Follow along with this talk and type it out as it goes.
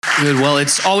Good. Well,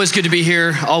 it's always good to be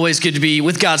here, always good to be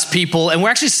with God's people. And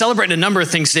we're actually celebrating a number of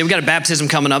things today. We've got a baptism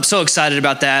coming up. So excited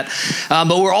about that.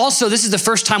 But we're also, this is the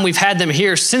first time we've had them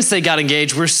here since they got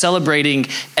engaged. We're celebrating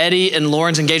Eddie and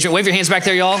Lauren's engagement. Wave your hands back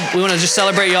there, y'all. We want to just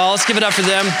celebrate y'all. Let's give it up for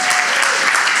them.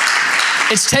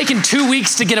 It's taken 2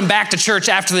 weeks to get them back to church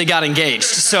after they got engaged.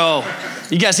 So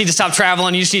you guys need to stop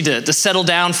traveling. You just need to settle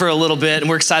down for a little bit. And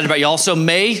we're excited about y'all. So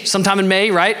sometime in May,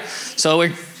 right? So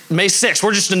we're May 6th,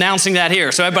 we're just announcing that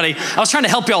here. So everybody, I was trying to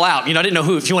help y'all out. I didn't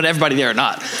know if you want everybody there or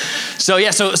not. So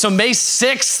so May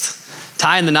 6th,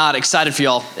 tying the knot, excited for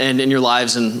y'all and in your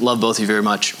lives and love both of you very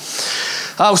much.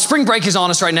 Spring break is on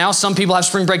us right now. Some people have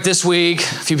spring break this week. A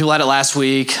few people had it last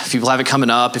week. A few people have it coming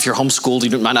up. If you're homeschooled,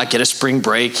 you might not get a spring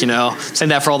break, Saying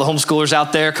that for all the homeschoolers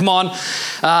out there. Come on.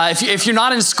 If you're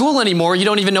not in school anymore, you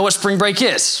don't even know what spring break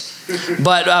is.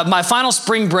 But my final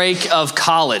spring break of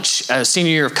college,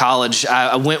 senior year of college,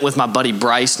 I went with my buddy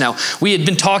Bryce. Now, we had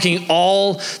been talking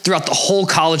all throughout the whole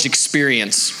college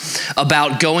experience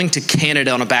about going to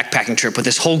Canada on a backpacking trip with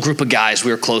this whole group of guys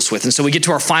we were close with. And so we get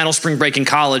to our final spring break in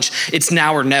college. It's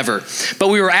now or never. But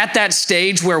we were at that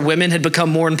stage where women had become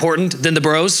more important than the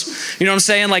bros. You know what I'm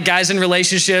saying? Like guys in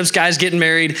relationships, guys getting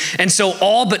married. And so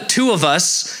all but two of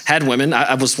us had women.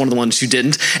 I was one of the ones who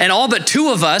didn't. And all but two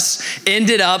of us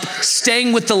ended up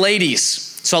staying with the ladies.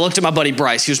 So I looked at my buddy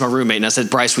Bryce, he was my roommate, and I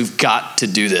said, Bryce, we've got to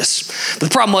do this. But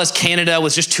the problem was Canada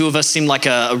with just two of us seemed like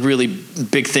a really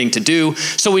big thing to do.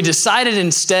 So we decided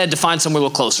instead to find somewhere a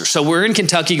little closer. So we're in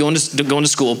Kentucky going to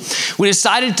school. We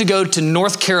decided to go to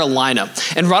North Carolina.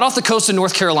 And right off the coast of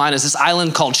North Carolina is this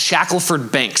island called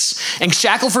Shackleford Banks. And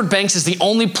Shackleford Banks is the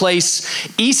only place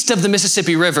east of the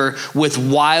Mississippi River with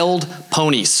wild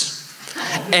ponies.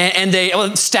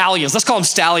 And stallions. Let's call them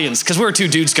stallions because we were two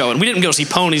dudes going. We didn't go see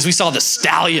ponies. We saw the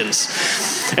stallions.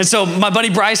 And so my buddy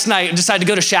Bryce and I decided to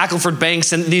go to Shackleford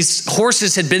Banks. And these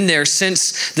horses had been there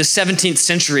since the 17th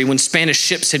century when Spanish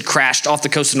ships had crashed off the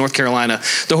coast of North Carolina.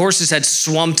 The horses had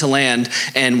swum to land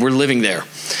and were living there.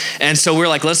 And so we're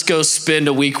like, let's go spend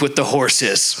a week with the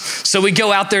horses. So we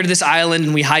go out there to this island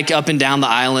and we hike up and down the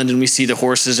island and we see the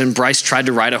horses. And Bryce tried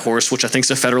to ride a horse, which I think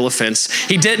is a federal offense.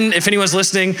 He didn't. If anyone's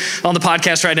listening on the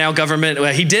podcast right now, government,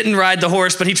 he didn't ride the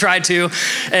horse, but he tried to.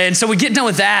 And so we get done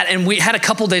with that and we had a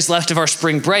couple days left of our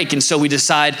spring break. And so we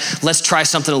decide, let's try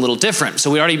something a little different. So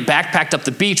we already backpacked up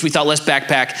the beach. We thought, let's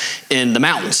backpack in the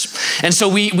mountains. And so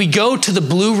we go to the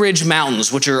Blue Ridge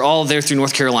Mountains, which are all there through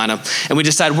North Carolina. And we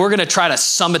decide we're going to try to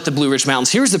summit the Blue Ridge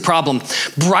Mountains. Here's the problem.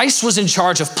 Bryce was in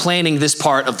charge of planning this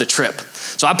part of the trip.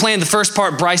 So I planned the first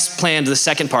part, Bryce planned the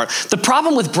second part. The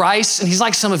problem with Bryce, and he's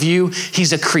like some of you,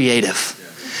 he's a creative.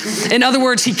 In other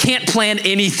words, he can't plan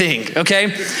anything,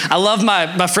 okay? I love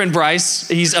my friend Bryce.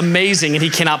 He's amazing and he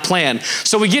cannot plan.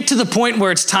 So we get to the point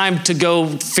where it's time to go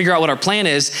figure out what our plan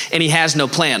is and he has no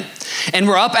plan. And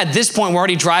we're up at this point, we're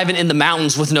already driving in the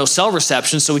mountains with no cell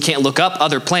reception, so we can't look up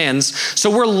other plans.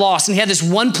 So we're lost. And he had this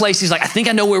one place, he's like, I think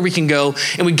I know where we can go.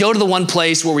 And we go to the one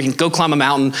place where we can go climb a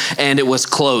mountain and it was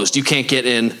closed. You can't get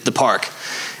in the park.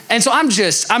 And so I'm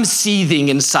seething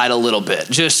inside a little bit,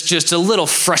 just a little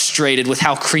frustrated with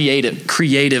how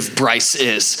creative Bryce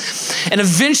is. And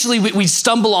eventually we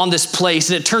stumble on this place,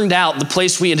 and it turned out the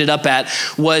place we ended up at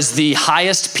was the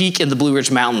highest peak in the Blue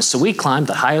Ridge Mountains. So we climbed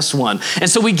the highest one. And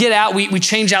so we get out, we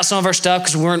change out some of our stuff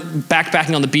because we weren't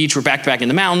backpacking on the beach, we're backpacking in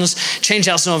the mountains, change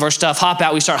out some of our stuff, hop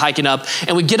out, we start hiking up,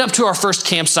 and we get up to our first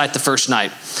campsite the first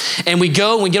night. And we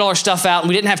go and we get all our stuff out, and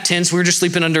we didn't have tents, we were just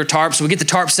sleeping under a tarp. So we get the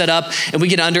tarp set up and we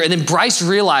get under, and then Bryce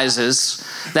realizes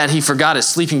that he forgot his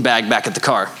sleeping bag back at the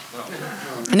car.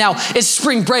 Now, it's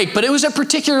spring break, but it was a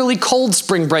particularly cold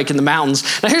spring break in the mountains.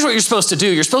 Now, here's what you're supposed to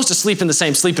do. You're supposed to sleep in the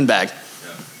same sleeping bag.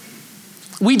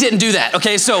 We didn't do that,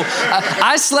 okay? So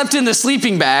I slept in the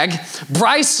sleeping bag.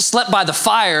 Bryce slept by the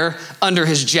fire under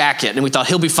his jacket, and we thought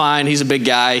he'll be fine. He's a big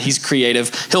guy. He's creative.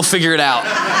 He'll figure it out.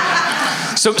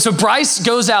 So Bryce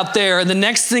goes out there, and the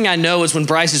next thing I know is when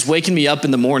Bryce is waking me up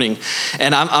in the morning,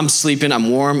 and I'm sleeping,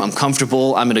 I'm warm, I'm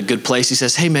comfortable, I'm in a good place. He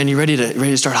says, hey man, you ready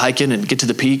to start hiking and get to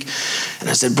the peak? And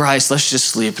I said, Bryce, let's just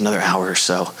sleep another hour or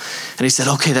so. And he said,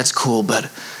 okay, that's cool, but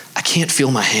I can't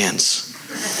feel my hands.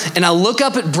 And I look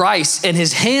up at Bryce, and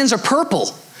his hands are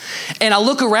purple. And I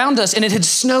look around us, and it had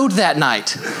snowed that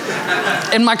night.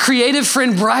 And my creative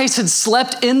friend Bryce had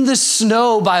slept in the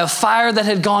snow by a fire that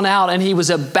had gone out, and he was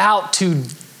about to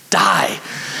die.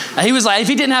 And he was like, if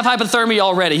he didn't have hypothermia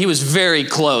already, he was very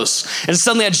close. And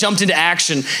suddenly I jumped into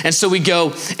action. And so we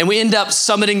go, and we end up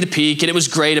summiting the peak, and it was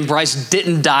great, and Bryce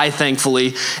didn't die,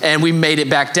 thankfully, and we made it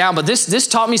back down. But this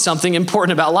taught me something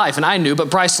important about life, and I knew, but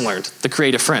Bryce learned, the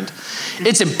creative friend.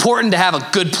 It's important to have a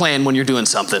good plan when you're doing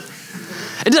something.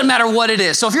 It doesn't matter what it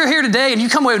is. So if you're here today and you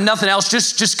come away with nothing else,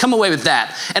 just come away with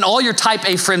that. And all your type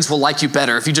A friends will like you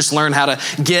better if you just learn how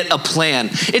to get a plan.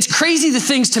 It's crazy the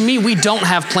things to me we don't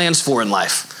have plans for in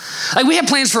life. Like we have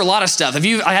plans for a lot of stuff.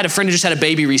 I had a friend who just had a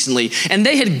baby recently, and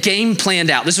they had game planned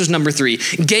out. This was number 3.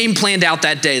 Game planned out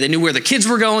that day. They knew where the kids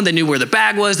were going. They knew where the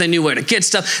bag was. They knew where to get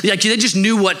stuff. Like they just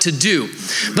knew what to do.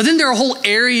 But then there are whole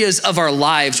areas of our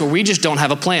lives where we just don't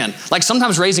have a plan. Like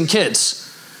sometimes raising kids.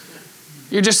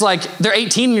 You're just like, they're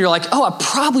 18 and you're like, oh, I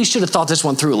probably should have thought this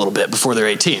one through a little bit before they're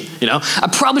 18. I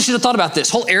probably should have thought about this.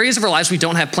 Whole areas of our lives we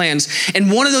don't have plans.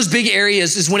 And one of those big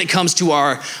areas is when it comes to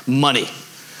our money.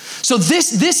 So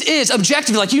this is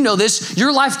objectively, like this,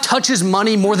 your life touches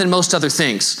money more than most other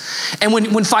things. And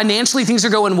when financially things are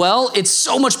going well, it's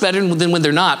so much better than when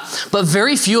they're not. But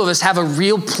very few of us have a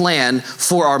real plan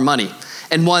for our money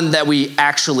and one that we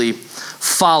actually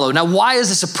follow. Now, why is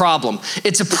this a problem?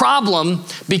 It's a problem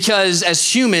because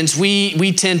as humans,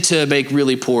 we tend to make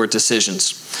really poor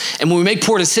decisions. And when we make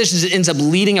poor decisions, it ends up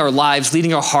leading our lives,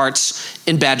 leading our hearts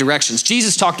in bad directions.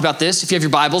 Jesus talked about this, if you have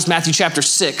your Bibles, Matthew chapter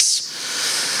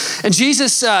 6. And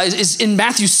Jesus is in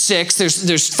Matthew 6,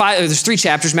 there's 3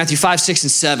 chapters, Matthew 5, 6,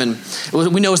 and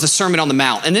 7, we know as the Sermon on the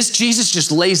Mount. And this Jesus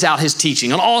just lays out his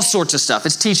teaching on all sorts of stuff.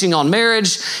 It's teaching on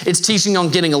marriage, it's teaching on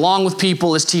getting along with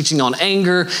people, it's teaching on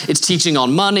anger, it's teaching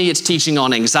on money, it's teaching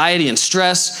on anxiety and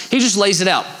stress. He just lays it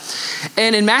out.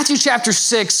 And in Matthew chapter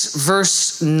 6,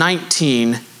 verse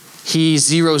 19, he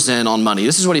zeroes in on money.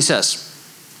 This is what he says.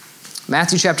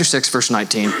 Matthew chapter 6, verse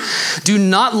 19. Do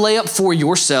not lay up for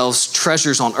yourselves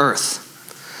treasures on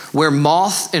earth, where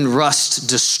moth and rust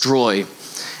destroy,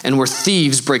 and where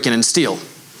thieves break in and steal.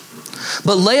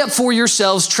 But lay up for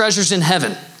yourselves treasures in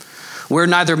heaven, where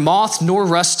neither moth nor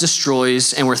rust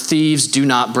destroys, and where thieves do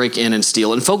not break in and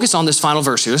steal. And focus on this final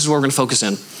verse here. This is where we're going to focus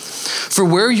in. For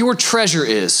where your treasure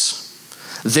is,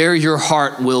 there your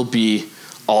heart will be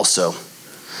also.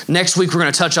 Next week, we're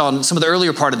going to touch on some of the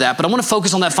earlier part of that, but I want to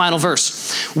focus on that final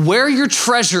verse. Where your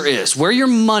treasure is, where your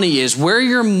money is, where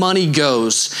your money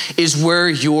goes, is where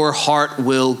your heart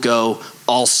will go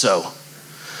also.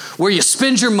 Where you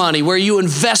spend your money, where you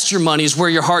invest your money is where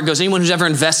your heart goes. Anyone who's ever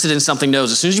invested in something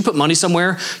knows as soon as you put money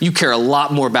somewhere, you care a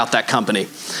lot more about that company.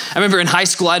 I remember in high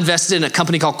school, I invested in a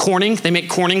company called Corning. They make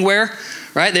Corningware.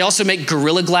 Right? They also make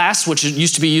Gorilla Glass, which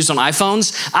used to be used on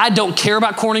iPhones. I don't care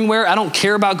about Corningware. I don't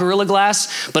care about Gorilla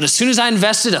Glass. But as soon as I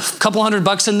invested a couple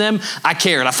 $100 in them, I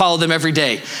cared. I followed them every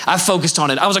day. I focused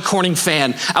on it. I was a Corning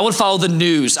fan. I would follow the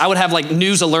news. I would have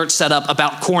news alerts set up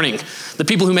about Corning, the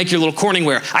people who make your little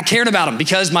Corningware. I cared about them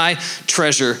because my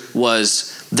treasure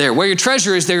was there. Where your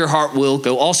treasure is, there your heart will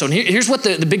go also. And here's what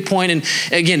the big point, and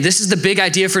again, this is the big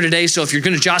idea for today. So if you're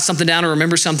going to jot something down or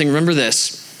remember something, remember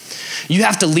this. You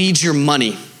have to lead your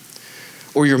money,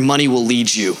 or your money will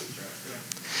lead you.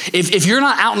 If you're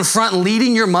not out in front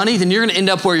leading your money, then you're going to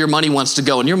end up where your money wants to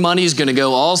go, and your money is going to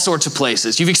go all sorts of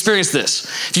places. You've experienced this.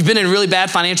 If you've been in a really bad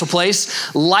financial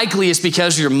place, likely it's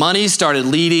because your money started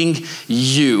leading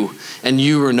you, and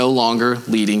you are no longer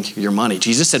leading your money.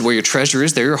 Jesus said, where your treasure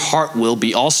is, there your heart will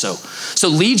be also. So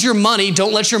lead your money.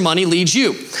 Don't let your money lead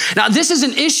you. Now, this is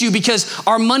an issue because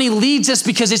our money leads us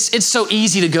because it's so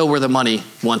easy to go where the money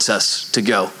wants us to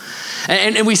go.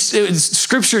 And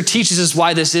Scripture teaches us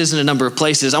why this is in a number of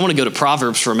places. I want to go to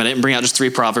Proverbs for a minute and bring out just 3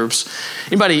 Proverbs.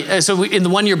 Anybody, so in the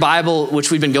one-year Bible,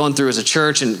 which we've been going through as a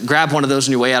church, and grab one of those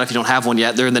on your way out if you don't have one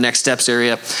yet. They're in the next steps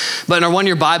area. But in our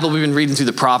one-year Bible, we've been reading through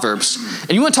the Proverbs.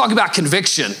 And you want to talk about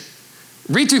conviction.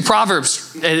 Read through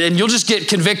Proverbs and you'll just get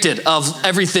convicted of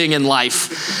everything in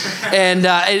life. And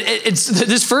it's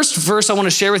this first verse I want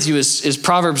to share with you is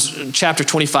Proverbs chapter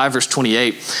 25, verse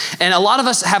 28. And a lot of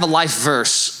us have a life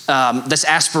verse that's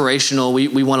aspirational.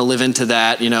 We want to live into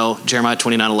that, Jeremiah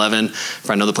 29:11,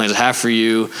 for I know the plans I have for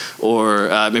you, or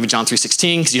maybe John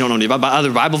 3:16, because you don't know any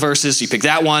other Bible verses, so you pick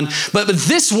that one. But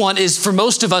this one is, for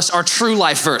most of us, our true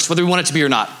life verse, whether we want it to be or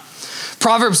not.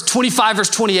 Proverbs 25, verse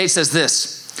 28 says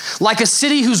this: like a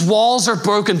city whose walls are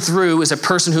broken through is a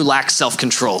person who lacks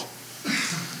self-control.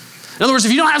 In other words,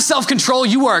 if you don't have self-control,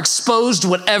 you are exposed to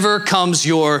whatever comes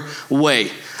your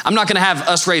way. I'm not going to have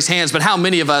us raise hands, but how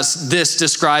many of us, this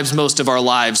describes most of our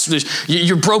lives?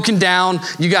 You're broken down,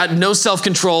 you got no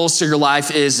self-control, so your life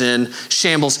is in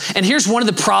shambles. And here's one of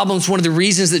the problems, one of the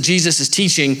reasons that Jesus is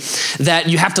teaching that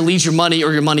you have to lead your money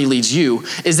or your money leads you,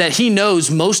 is that he knows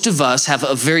most of us have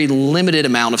a very limited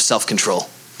amount of self-control.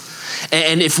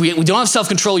 And if we don't have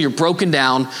self-control, you're broken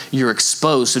down, you're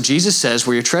exposed. So Jesus says,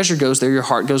 where your treasure goes, there your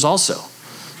heart goes also.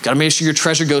 Got to make sure your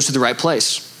treasure goes to the right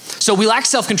place. So we lack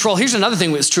self-control. Here's another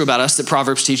thing that's true about us that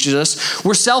Proverbs teaches us.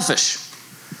 We're selfish.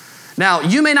 Now,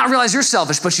 you may not realize you're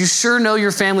selfish, but you sure know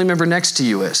your family member next to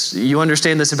you is. You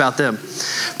understand this about them.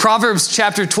 Proverbs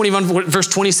chapter 21, verse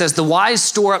 20 says, the wise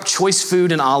store up choice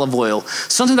food and olive oil.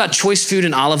 Something about choice food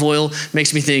and olive oil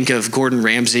makes me think of Gordon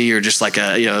Ramsay or just like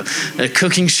a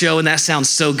cooking show, and that sounds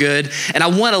so good. And I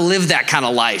want to live that kind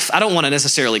of life. I don't want to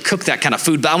necessarily cook that kind of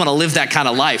food, but I want to live that kind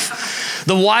of life.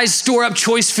 The wise store up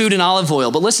choice food and olive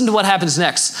oil. But listen to what happens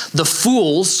next. The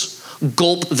fools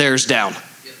gulp theirs down.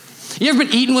 You ever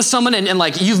been eating with someone and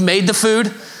like you've made the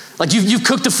food? Like you've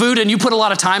cooked the food and you put a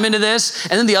lot of time into this,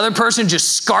 and then the other person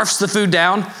just scarfs the food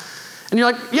down. And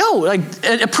you're like, yo, like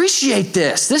appreciate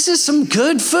this. This is some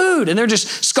good food. And they're just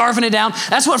scarfing it down.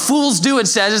 That's what fools do, it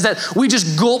says, is that we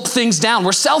just gulp things down.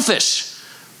 We're selfish.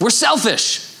 We're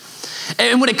selfish.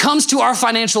 And when it comes to our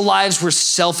financial lives, we're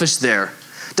selfish there.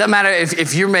 Doesn't matter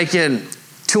if you're making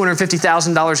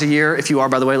 $250,000 a year. If you are,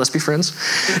 by the way, let's be friends.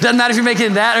 Doesn't matter if you're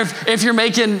making that, or if you're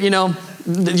making, you're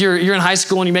in high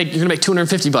school and you're gonna make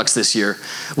 $250 this year.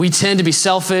 We tend to be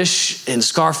selfish and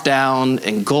scarf down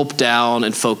and gulp down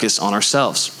and focus on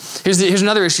ourselves. Here's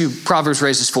another issue Proverbs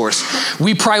raises for us.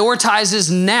 We prioritizes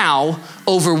now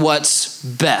over what's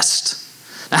best.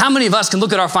 Now, how many of us can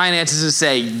look at our finances and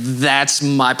say, that's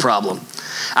my problem?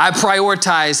 I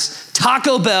prioritize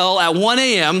Taco Bell at 1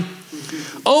 a.m.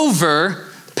 over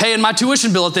paying my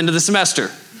tuition bill at the end of the semester.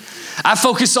 I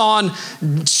focus on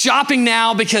shopping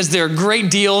now because they're great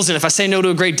deals, and if I say no to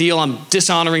a great deal, I'm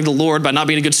dishonoring the Lord by not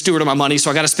being a good steward of my money, so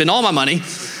I got to spend all my money,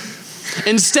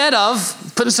 instead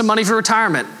of putting some money for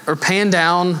retirement or paying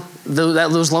down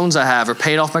those loans I have or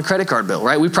paying off my credit card bill,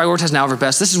 right? We prioritize now over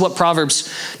best. This is what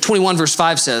Proverbs 21 verse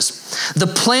 5 says. The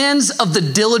plans of the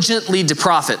diligent lead to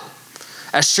profit,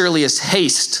 as surely as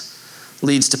haste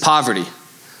leads to poverty.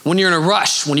 When you're in a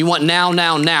rush, when you want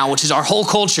now, which is our whole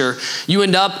culture, you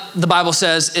end up, the Bible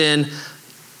says, in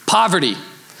poverty.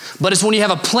 But it's when you have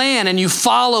a plan and you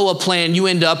follow a plan, you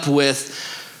end up with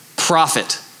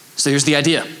profit. So here's the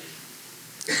idea.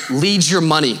 Lead your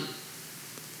money.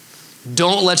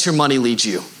 Don't let your money lead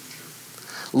you.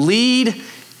 Lead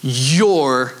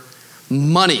your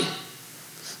money.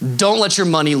 Don't let your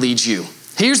money lead you.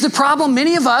 Here's the problem.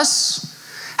 Many of us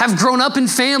have grown up in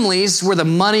families where the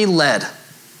money led.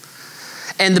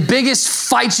 And the biggest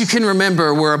fights you can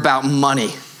remember were about money.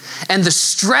 And the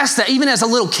stress that even as a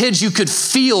little kid you could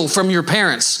feel from your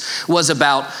parents was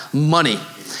about money.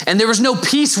 And there was no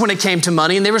peace when it came to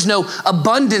money, and there was no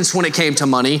abundance when it came to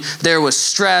money. There was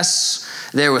stress,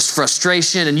 there was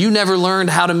frustration, and you never learned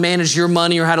how to manage your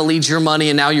money or how to lead your money,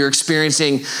 and now you're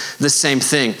experiencing the same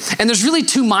thing. And there's really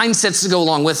two mindsets to go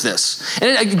along with this.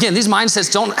 And again, these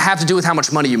mindsets don't have to do with how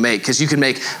much money you make, because you can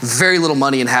make very little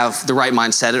money and have the right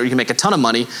mindset, or you can make a ton of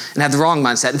money and have the wrong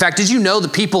mindset. In fact, did you know the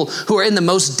people who are in the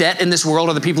most debt in this world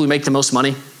are the people who make the most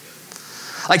money?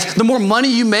 Like the more money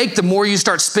you make, the more you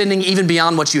start spending even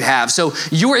beyond what you have. So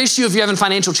your issue, if you're having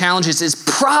financial challenges, is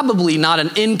probably not an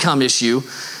income issue.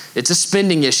 It's a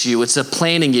spending issue. It's a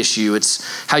planning issue.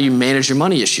 It's how you manage your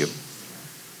money issue.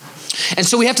 And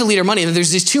so we have to lead our money. And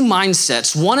there's these two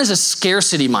mindsets. One is a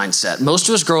scarcity mindset. Most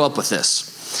of us grow up with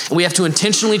this. And we have to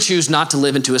intentionally choose not to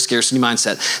live into a scarcity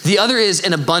mindset. The other is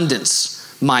an abundance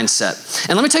mindset.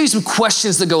 And let me tell you some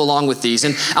questions that go along with these.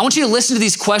 And I want you to listen to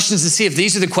these questions and see if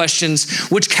these are the questions,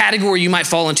 which category you might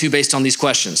fall into based on these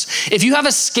questions. If you have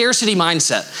a scarcity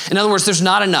mindset, in other words, there's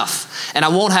not enough, and I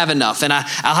won't have enough, and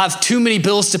I'll have too many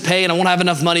bills to pay, and I won't have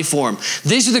enough money for them.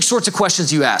 These are the sorts of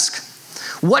questions you ask.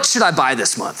 What should I buy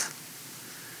this month?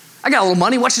 I got a little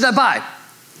money, what should I buy?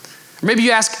 Or maybe you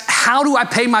ask, how do I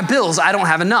pay my bills? I don't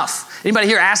have enough. Anybody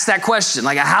here ask that question?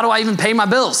 Like, how do I even pay my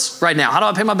bills right now? How do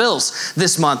I pay my bills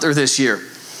this month or this year?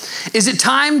 Is it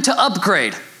time to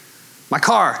upgrade my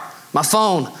car, my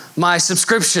phone, my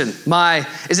subscription,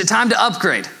 is it time to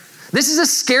upgrade? This is a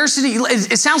scarcity.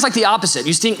 It sounds like the opposite.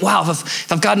 You think, wow,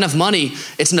 if I've got enough money,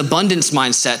 it's an abundance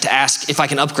mindset to ask if I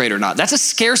can upgrade or not. That's a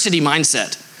scarcity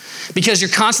mindset because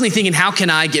you're constantly thinking, how can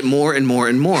I get more and more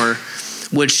and more,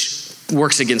 which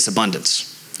works against abundance.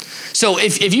 So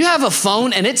if you have a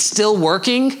phone and it's still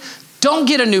working, don't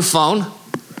get a new phone.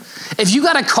 If you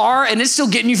got a car and it's still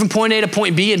getting you from point A to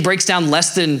point B and breaks down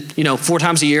less than 4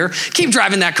 times a year, keep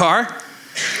driving that car.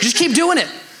 Just keep doing it.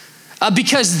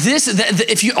 Because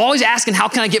if you're always asking, how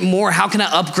can I get more? How can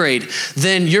I upgrade?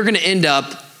 Then you're going to end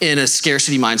up in a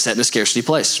scarcity mindset, in a scarcity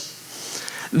place.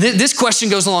 This question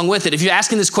goes along with it. If you're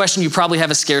asking this question, you probably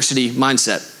have a scarcity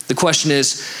mindset. The question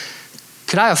is,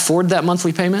 could I afford that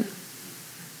monthly payment?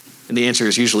 And the answer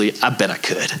is usually, I bet I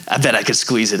could. I bet I could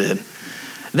squeeze it in.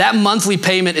 That monthly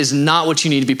payment is not what you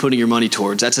need to be putting your money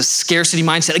towards. That's a scarcity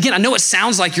mindset. Again, I know it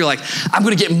sounds like you're like, I'm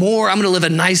going to get more. I'm going to live a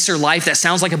nicer life. That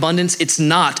sounds like abundance. It's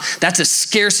not. That's a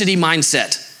scarcity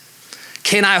mindset.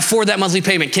 Can I afford that monthly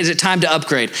payment? Is it time to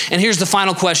upgrade? And here's the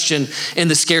final question in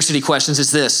the scarcity questions.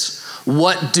 It's this: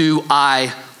 what do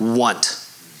I want?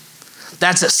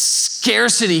 That's a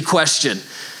scarcity question.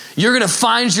 You're going to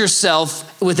find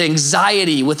yourself with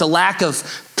anxiety, with a lack of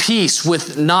peace,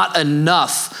 with not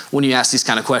enough when you ask these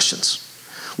kind of questions.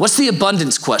 What's the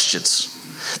abundance questions?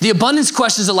 The abundance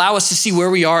questions allow us to see where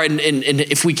we are and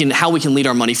if we can, how we can lead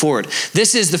our money forward.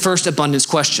 This is the first abundance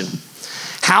question.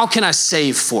 How can I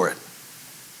save for it?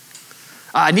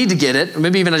 I need to get it, or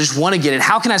maybe even I just want to get it.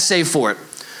 How can I save for it?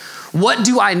 What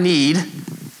do I need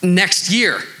next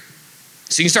year?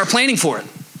 So you can start planning for it.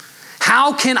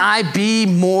 How can I be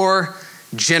more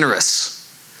generous?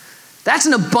 That's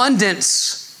an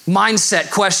abundance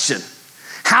mindset question.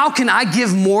 How can I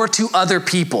give more to other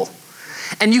people?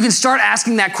 And you can start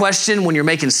asking that question when you're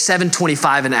making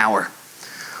 $7.25 an hour,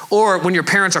 or when your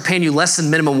parents are paying you less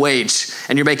than minimum wage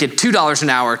and you're making $2 an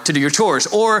hour to do your chores,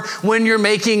 or when you're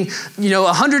making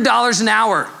 $100 an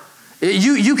hour.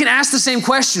 You can ask the same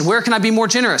question. Where can I be more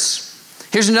generous?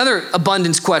 Here's another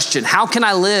abundance question. How can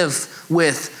I live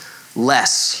with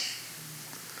less?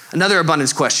 Another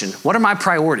abundance question. What are my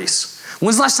priorities?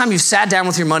 When's the last time you sat down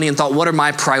with your money and thought, what are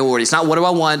my priorities? Not what do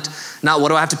I want, not what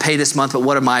do I have to pay this month, but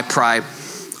what are my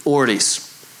priorities?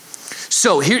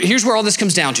 So here's where all this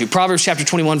comes down to. Proverbs chapter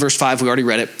 21, verse 5, we already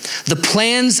read it. The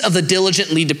plans of the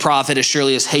diligent lead to profit as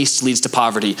surely as haste leads to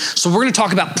poverty. So we're going to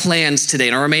talk about plans today.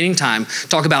 In our remaining time,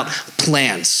 talk about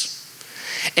plans.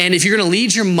 And if you're going to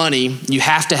lead your money, you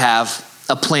have to have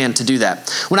a plan to do that.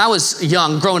 When I was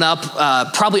young, growing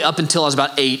up, probably up until I was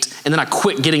about 8, and then I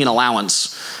quit getting an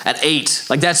allowance at 8.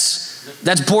 Like that's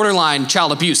borderline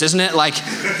child abuse, isn't it? Like,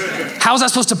 how was I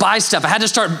supposed to buy stuff? I had to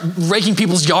start raking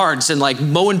people's yards and like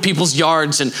mowing people's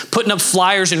yards and putting up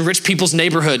flyers in rich people's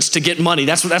neighborhoods to get money.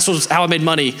 That's how I made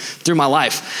money through my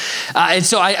life.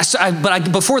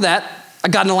 Before that, I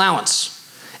got an allowance.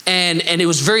 And it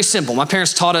was very simple. My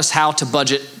parents taught us how to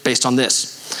budget based on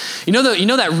this. You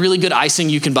know that really good icing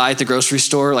you can buy at the grocery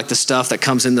store, like the stuff that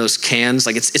comes in those cans?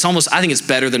 Like it's almost, I think it's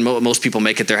better than what most people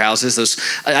make at their houses. Those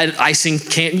icing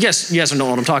cans, yes, you guys know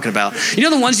what I'm talking about. You know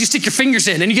the ones you stick your fingers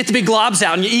in and you get the big globs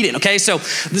out and you eat it, okay? So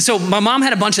my mom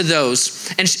had a bunch of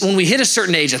those, and when we hit a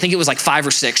certain age, I think it was like 5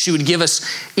 or 6, she would give us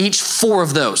each 4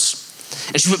 of those.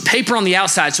 And she put paper on the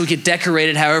outside so we could decorate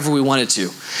it however we wanted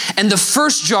to. And the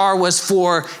first jar was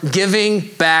for giving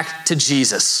back to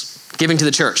Jesus, giving to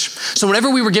the church. So whenever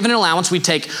we were given an allowance, we'd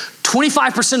take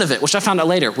 25% of it, which I found out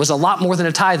later was a lot more than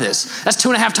a tithe is. That's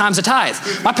 2.5 times a tithe.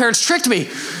 My parents tricked me.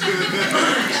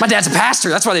 My dad's a pastor,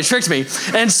 that's why they tricked me.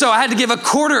 And so I had to give a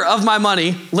quarter of my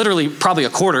money, literally probably a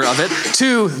quarter of it,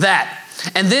 to that.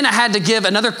 And then I had to give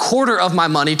another quarter of my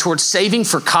money towards saving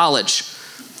for college.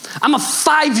 I'm a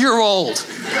 5-year-old.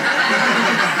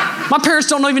 My parents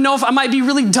don't even know if I might be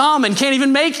really dumb and can't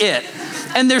even make it.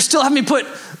 And they're still having me put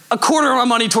a quarter of my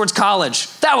money towards college.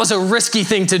 That was a risky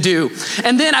thing to do.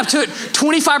 And then I took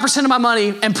 25% of my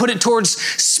money and put it towards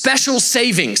special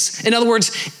savings. In other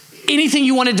words, anything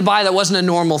you wanted to buy that wasn't a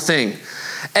normal thing.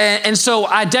 And so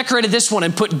I decorated this one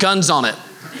and put guns on it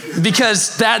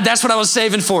because that's what I was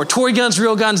saving for. Toy guns,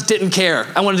 real guns, didn't care.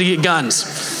 I wanted to get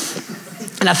guns.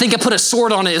 And I think I put a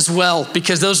sword on it as well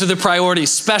because those are the priorities,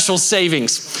 special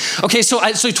savings. Okay, so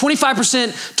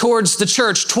 25% towards the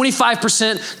church,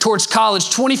 25% towards college,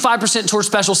 25% towards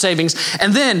special savings.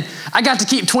 And then I got to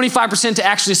keep 25% to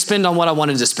actually spend on what I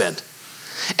wanted to spend.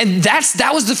 And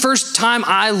that was the first time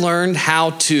I learned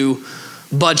how to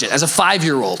budget as a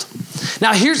 5-year-old.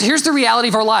 Now here's the reality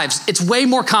of our lives. It's way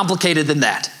more complicated than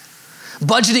that.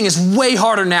 Budgeting is way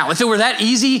harder now. If it were that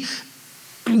easy,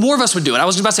 more of us would do it. I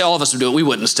was about to say all of us would do it. We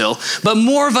wouldn't still, but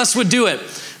more of us would do it.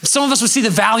 Some of us would see the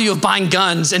value of buying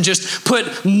guns and just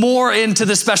put more into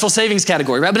the special savings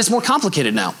category, right? But it's more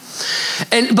complicated now.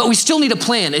 But we still need a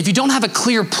plan. If you don't have a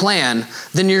clear plan,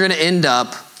 then you're going to end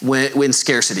up with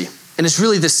scarcity. And it's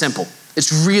really this simple.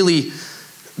 It's really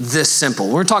this simple.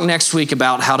 We're going to talk next week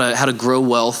about how to grow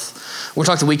wealth. We'll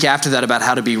talk the week after that about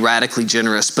how to be radically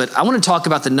generous. But I want to talk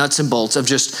about the nuts and bolts of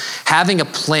just having a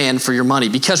plan for your money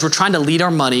because we're trying to lead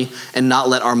our money and not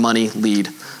let our money lead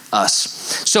us.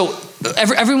 So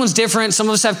everyone's different. Some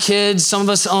of us have kids. Some of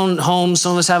us own homes.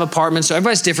 Some of us have apartments. So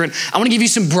everybody's different. I want to give you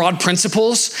some broad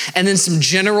principles and then some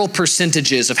general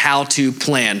percentages of how to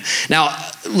plan. Now,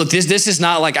 look, this is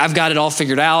not like I've got it all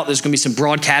figured out. There's going to be some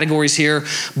broad categories here,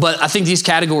 but I think these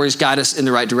categories guide us in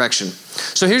the right direction.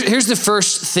 So here's the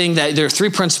first thing, that there are 3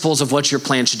 principles of what your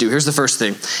plan should do. Here's the first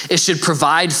thing. It should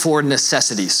provide for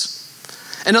necessities.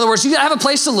 In other words, you gotta have a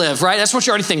place to live, right? That's what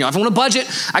you're already thinking of. If I want a budget,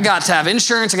 I got to have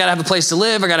insurance, I gotta have a place to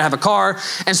live, I gotta have a car,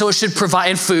 and so it should provide,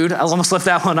 and food, I almost left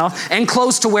that one off, and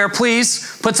clothes to wear,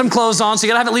 please. Put some clothes on, so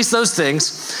you gotta have at least those things.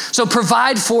 So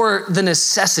provide for the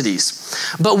necessities.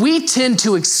 But we tend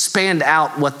to expand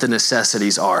out what the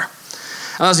necessities are.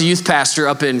 I was a youth pastor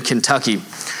up in Kentucky.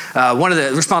 One of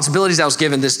the responsibilities I was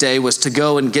given this day was to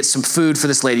go and get some food for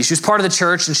this lady. She was part of the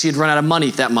church, and she had run out of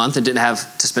money that month and didn't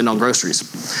have to spend on groceries.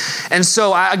 And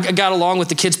so I got along with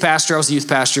the kids pastor. I was the youth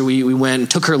pastor. We went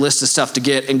and took her list of stuff to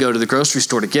get and go to the grocery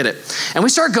store to get it. And we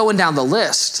started going down the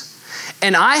list.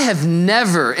 And I have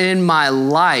never in my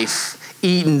life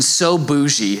eaten so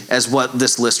bougie as what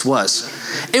this list was.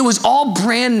 It was all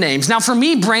brand names. Now for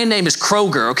me, brand name is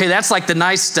Kroger, okay? That's like the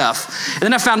nice stuff. And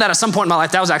then I found out at some point in my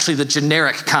life that was actually the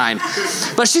generic kind.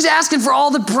 But she's asking for all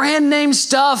the brand name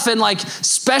stuff and like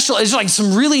special, it's like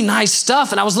some really nice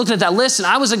stuff. And I was looking at that list, and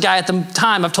I was a guy at the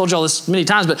time, I've told you all this many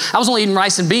times, but I was only eating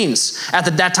rice and beans at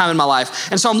that time in my life.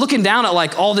 And so I'm looking down at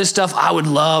like all this stuff I would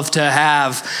love to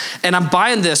have. And I'm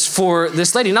buying this for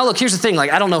this lady. Now look, here's the thing,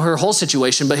 like I don't know her whole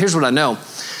situation, but here's what I know.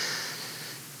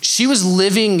 She was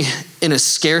living in a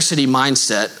scarcity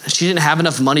mindset. She didn't have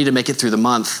enough money to make it through the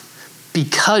month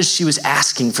because she was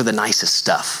asking for the nicest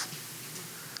stuff.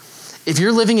 If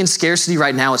you're living in scarcity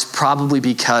right now, it's probably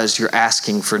because you're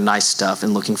asking for nice stuff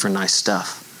and looking for nice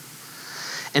stuff.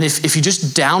 And if you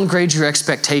just downgrade your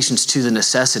expectations to the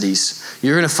necessities,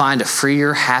 you're going to find a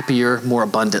freer, happier, more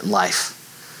abundant life.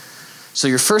 So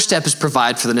your first step is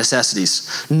provide for the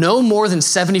necessities. No more than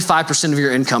 75% of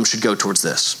your income should go towards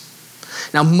this.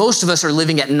 Now, most of us are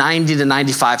living at 90 to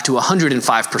 95 to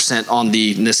 105% on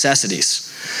the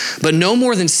necessities. But no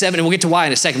more than and we'll get to why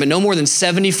in a second, but no more than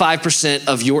 75%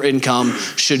 of your income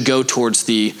should go towards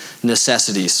the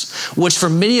necessities, which for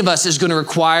many of us is going to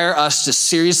require us to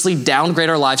seriously downgrade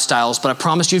our lifestyles. But I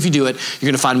promise you, if you do it, you're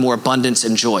going to find more abundance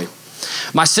and joy.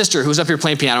 My sister, who's up here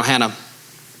playing piano, Hannah,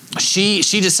 she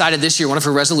decided this year, one of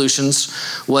her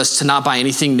resolutions was to not buy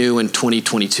anything new in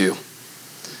 2022.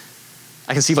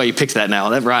 I can see why you picked that now.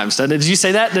 That rhymes. Did you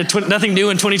say that? Nothing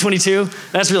new in 2022?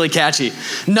 That's really catchy.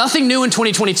 Nothing new in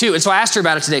 2022. And so I asked her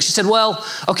about it today. She said, well,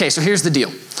 okay, so here's the deal.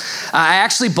 I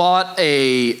actually bought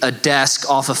a desk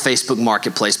off of Facebook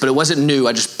Marketplace, but it wasn't new.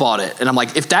 I just bought it. And I'm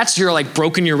like, if that's your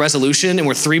broken your resolution and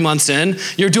we're 3 months in,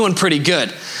 you're doing pretty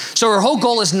good. So her whole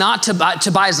goal is not to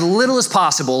buy as little as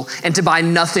possible and to buy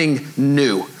nothing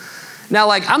new. Now,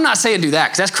 I'm not saying do that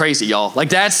because that's crazy, y'all.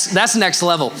 That's next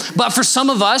level. But for some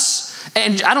of us,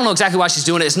 and I don't know exactly why she's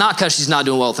doing it. It's not because she's not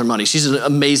doing well with her money. She's an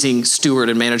amazing steward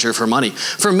and manager of her money.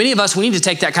 For many of us, we need to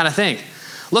take that kind of thing.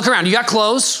 Look around. You got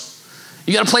clothes.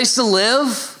 You got a place to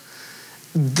live.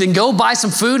 Then go buy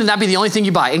some food, and that'd be the only thing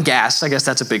you buy. And gas. I guess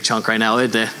that's a big chunk right now,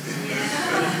 isn't it?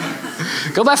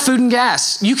 Go buy food and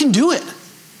gas. You can do it.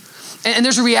 And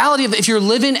there's a reality of if you're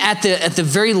living at the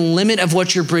very limit of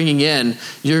what you're bringing in,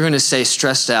 you're going to stay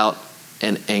stressed out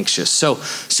and anxious.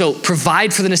 So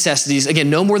provide for the necessities.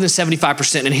 Again, no more than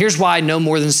 75%. And here's why no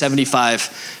more than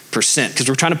 75%, because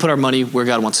we're trying to put our money where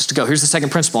God wants us to go. Here's the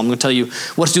second principle. I'm going to tell you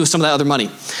what to do with some of that other money.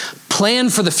 Plan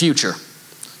for the future.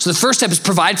 So the first step is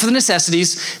provide for the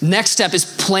necessities. Next step is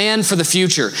plan for the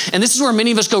future. And this is where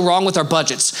many of us go wrong with our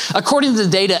budgets. According to the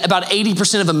data, about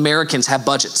 80% of Americans have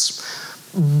budgets.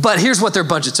 But here's what their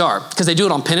budgets are, because they do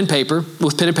it on pen and paper,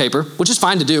 which is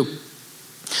fine to do.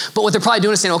 But what they're probably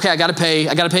doing is saying, okay, I gotta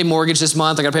pay mortgage this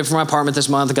month, I gotta pay for my apartment this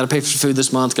month, I gotta pay for food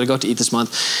this month, I gotta go out to eat this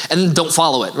month, and then don't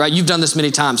follow it, right? You've done this many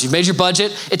times. You've made your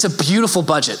budget. It's a beautiful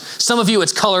budget. Some of you,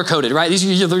 it's color-coded, right?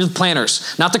 You're the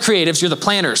planners, not the creatives, you're the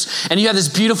planners. And you have this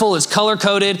beautiful, it's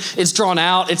color-coded, it's drawn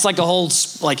out, it's like a whole,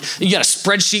 you got a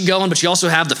spreadsheet going, but you also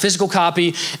have the physical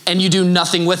copy, and you do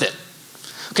nothing with it.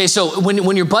 Okay, so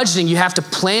when you're budgeting, you have to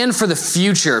plan for the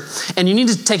future, and you need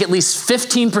to take at least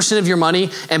 15% of your money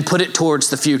and put it towards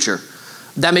the future.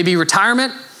 That may be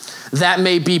retirement, that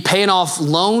may be paying off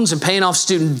loans and paying off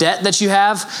student debt that you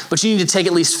have, but you need to take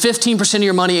at least 15% of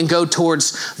your money and go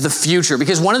towards the future.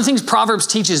 Because one of the things Proverbs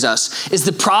teaches us is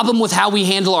the problem with how we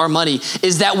handle our money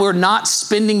is that we're not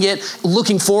spending it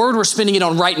looking forward, we're spending it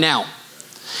on right now.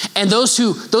 And those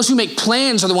who make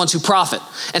plans are the ones who profit.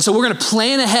 And so we're going to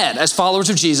plan ahead as followers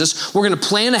of Jesus. We're going to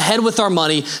plan ahead with our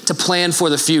money to plan for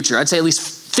the future. I'd say at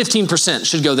least 15%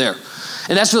 should go there.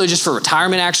 And that's really just for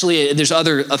retirement, actually. There's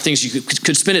other things you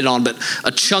could spend it on, but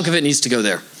a chunk of it needs to go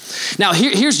there. Now,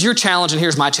 here's your challenge and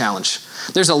here's my challenge.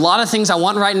 There's a lot of things I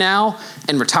want right now,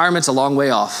 and retirement's a long way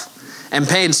off. And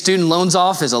paying student loans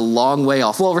off is a long way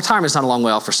off. Well, retirement's not a long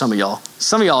way off for some of y'all.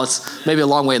 Some of y'all, it's maybe a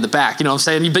long way in the back. You know what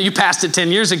I'm saying? But you passed it 10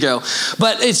 years ago.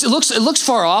 But it looks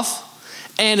far off,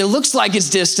 and it looks like it's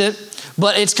distant,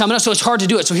 but it's coming up, so it's hard to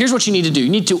do it. So here's what you need to do. You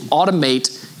need to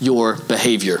automate your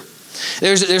behavior.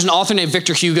 There's an author named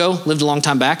Victor Hugo, lived a long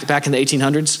time back in the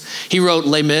 1800s. He wrote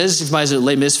Les Mis. If anybody's a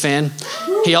Les Mis fan.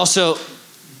 He also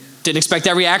didn't expect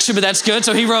that reaction, but that's good.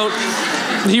 So he wrote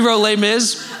Les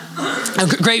Mis. A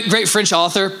great French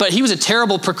author, but he was a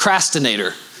terrible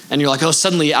procrastinator. And you're like, oh,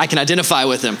 suddenly I can identify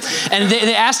with him. And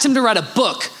they asked him to write a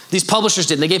book. These publishers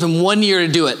did. They gave him 1 year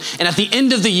to do it. And at the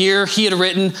end of the year, he had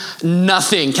written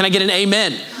nothing. Can I get an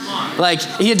amen? Like,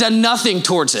 he had done nothing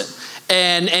towards it.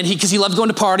 And because he loved going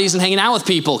to parties and hanging out with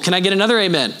people. Can I get another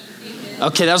amen?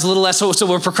 Okay, that was a little less. So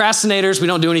we're procrastinators. We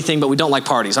don't do anything, but we don't like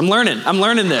parties. I'm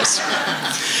learning this.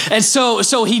 And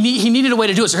so he needed a way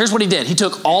to do it. So here's what he did. He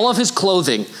took all of his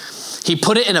clothing, he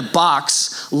put it in a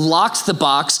box, locked the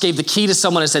box, gave the key to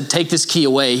someone and said, take this key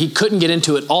away. He couldn't get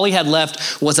into it. All he had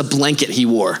left was a blanket he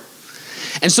wore.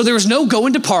 And so there was no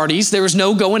going to parties. There was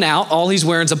no going out. All he's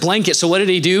wearing is a blanket. So what did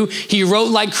he do? He wrote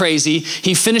like crazy.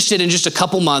 He finished it in just a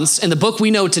couple months. And the book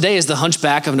we know today is The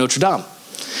Hunchback of Notre Dame.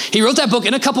 He wrote that book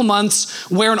in a couple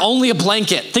months wearing only a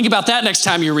blanket. Think about that next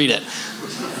time you read it.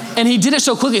 And he did it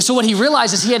so quickly. So what he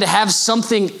realized is he had to have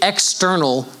something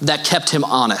external that kept him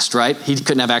honest, right? He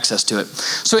couldn't have access to it.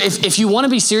 So if you want to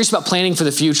be serious about planning for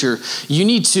the future, you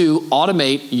need to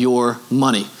automate your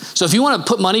money. So if you want to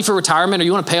put money for retirement or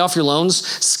you want to pay off your loans,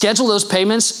 schedule those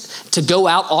payments to go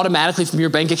out automatically from your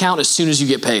bank account as soon as you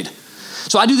get paid.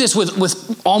 So I do this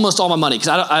with almost all my money because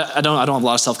I don't have a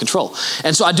lot of self-control.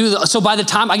 And so so by the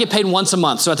time I get paid once a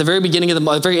month, so at the very beginning of the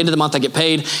month, very end of the month I get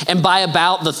paid, and by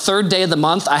about the third day of the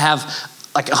month I have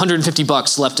like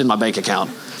 $150 left in my bank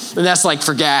account. And that's like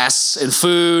for gas and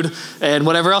food and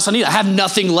whatever else I need. I have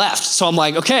nothing left. So I'm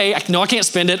like, okay, I know I can't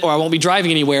spend it or I won't be driving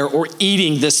anywhere or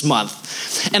eating this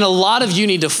month. And a lot of you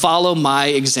need to follow my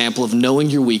example of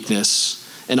knowing your weakness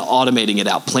and automating it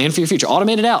out. Plan for your future.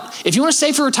 Automate it out. If you want to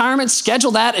save for retirement,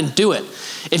 schedule that and do it.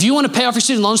 If you want to pay off your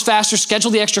student loans faster,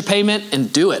 schedule the extra payment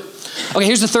and do it. Okay,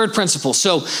 here's the third principle.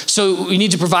 So we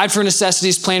need to provide for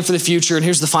necessities, plan for the future, and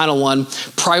here's the final one.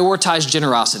 Prioritize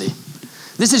generosity.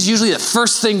 This is usually the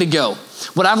first thing to go.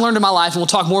 What I've learned in my life, and we'll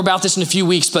talk more about this in a few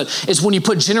weeks, but it's when you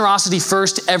put generosity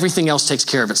first, everything else takes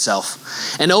care of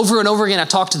itself. And over again, I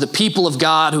talk to the people of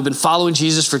God who've been following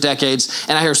Jesus for decades,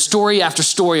 and I hear story after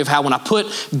story of how when I put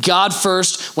God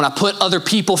first, when I put other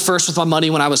people first with my money,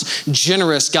 when I was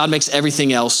generous, God makes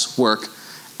everything else work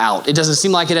out. It doesn't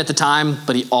seem like it at the time,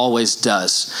 but he always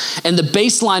does. And the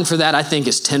baseline for that, I think,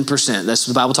 is 10%. That's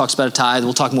what the Bible talks about a tithe.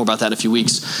 We'll talk more about that in a few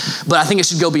weeks. But I think it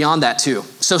should go beyond that too.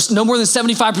 So no more than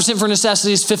 75% for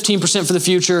necessities, 15% for the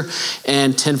future,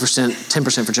 and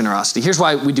 10% for generosity. Here's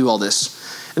why we do all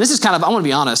this. And this is I want to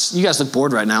be honest, you guys look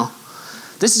bored right now.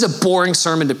 This is a boring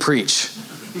sermon to preach.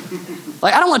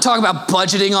 Like, I don't want to talk about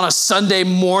budgeting on a Sunday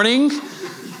morning.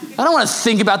 I don't want to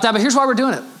think about that, but here's why we're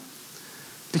doing it.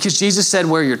 Because Jesus said,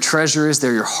 where your treasure is,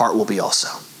 there your heart will be also.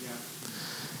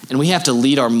 And we have to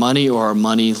lead our money or our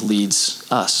money leads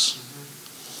us.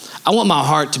 I want my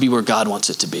heart to be where God wants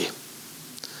it to be.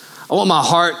 I want my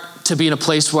heart to be in a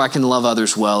place where I can love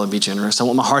others well and be generous. I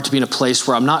want my heart to be in a place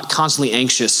where I'm not constantly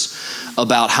anxious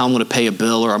about how I'm going to pay a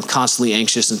bill, or I'm constantly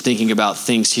anxious and thinking about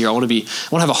things here. I want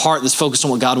to have a heart that's focused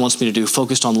on what God wants me to do,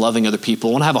 focused on loving other people.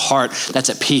 I want to have a heart that's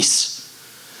at peace.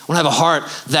 I want to have a heart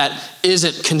that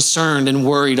isn't concerned and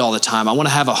worried all the time. I want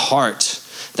to have a heart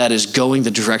that is going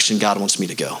the direction God wants me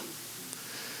to go.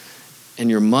 And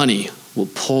your money will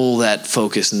pull that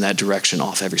focus in that direction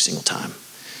off every single time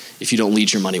if you don't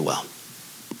lead your money well.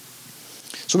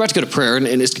 So we're about to go to prayer, and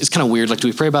it's kind of weird. Like, do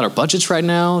we pray about our budgets right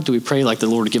now? Do we pray like the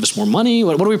Lord to give us more money?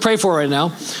 What do we pray for right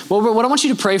now? Well, what I want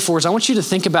you to pray for is I want you to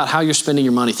think about how you're spending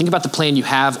your money. Think about the plan you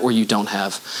have or you don't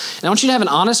have. And I want you to have an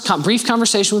honest, brief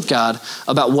conversation with God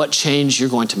about what change you're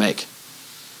going to make.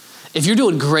 If you're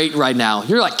doing great right now,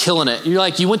 you're like killing it.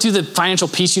 You went through the Financial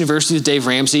Peace University with Dave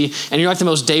Ramsey, and you're like the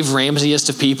most Dave Ramsey-est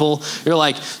of people.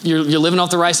 You're living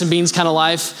off the rice and beans kind of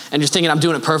life, and you're thinking, I'm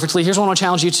doing it perfectly. Here's what I want to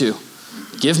challenge you to.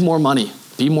 Give more money.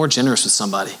 Be more generous with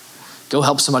somebody. Go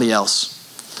help somebody else.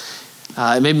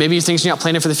 Maybe things you're not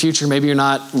planning for the future. Maybe you're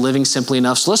not living simply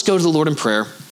enough. So let's go to the Lord in prayer.